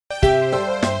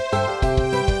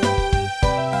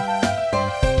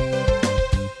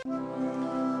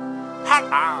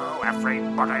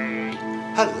everybody.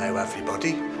 Hello,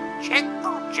 everybody.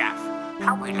 Jingle Jeff,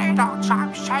 can we lead our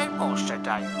times tables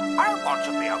today? I want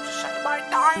to be able to say my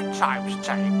 9 times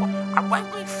table. And when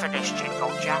we finish Jingle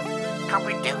Jeff, can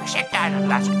we do it again and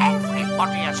let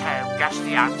everybody at home guess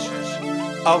the answers?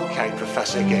 Okay,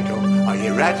 Professor Giggle, are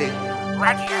you ready?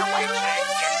 Ready and waiting,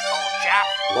 Jingle Jeff.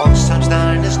 1 times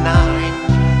 9 is 9.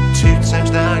 2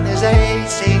 times 9 is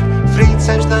 18. 3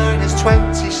 times 9 is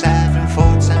 27. 4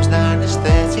 times 9 is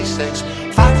 36.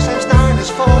 5 times 9 is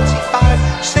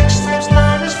 45. 6 times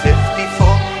 9 is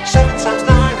 54. 7 times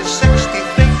 9 is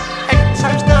 63. 8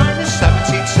 times 9 is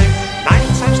 72.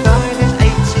 9 times 9 is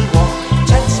 81.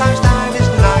 10 times 9 is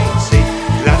 90.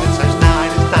 11 times 9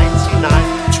 is 99.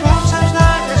 12 times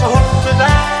 9 is 108.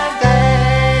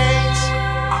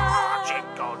 Ah,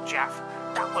 Jingle Jeff,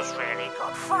 that was really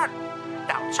good fun.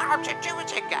 Now time to do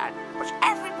it again, but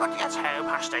everybody at home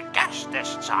has to guess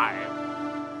this time.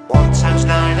 1 times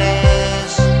 9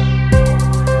 is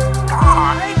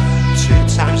 9.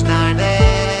 2 times 9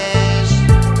 is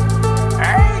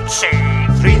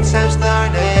 18. 3 times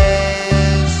 9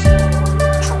 is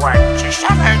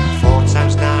 27. 4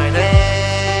 times 9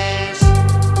 is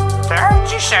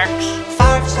 36.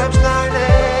 5 times 9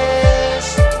 is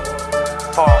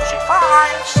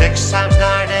 45. 6 times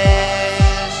 9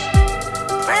 is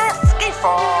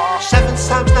 54. 7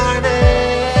 times 9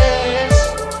 is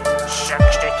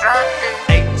 63.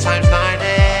 8 times 9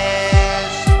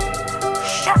 is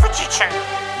 72.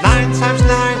 9 times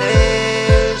 9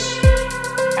 is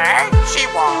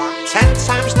 81. 10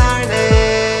 times 9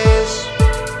 is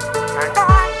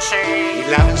 90.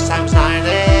 11 times 9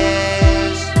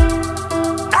 is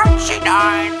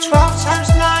 99. 12 times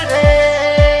 9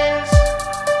 is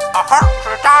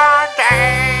 108.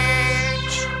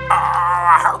 Oh,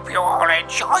 I hope you all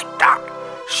enjoyed that.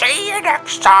 See you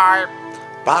next time.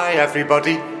 Bye,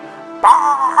 everybody.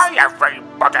 Bye,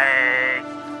 everybody.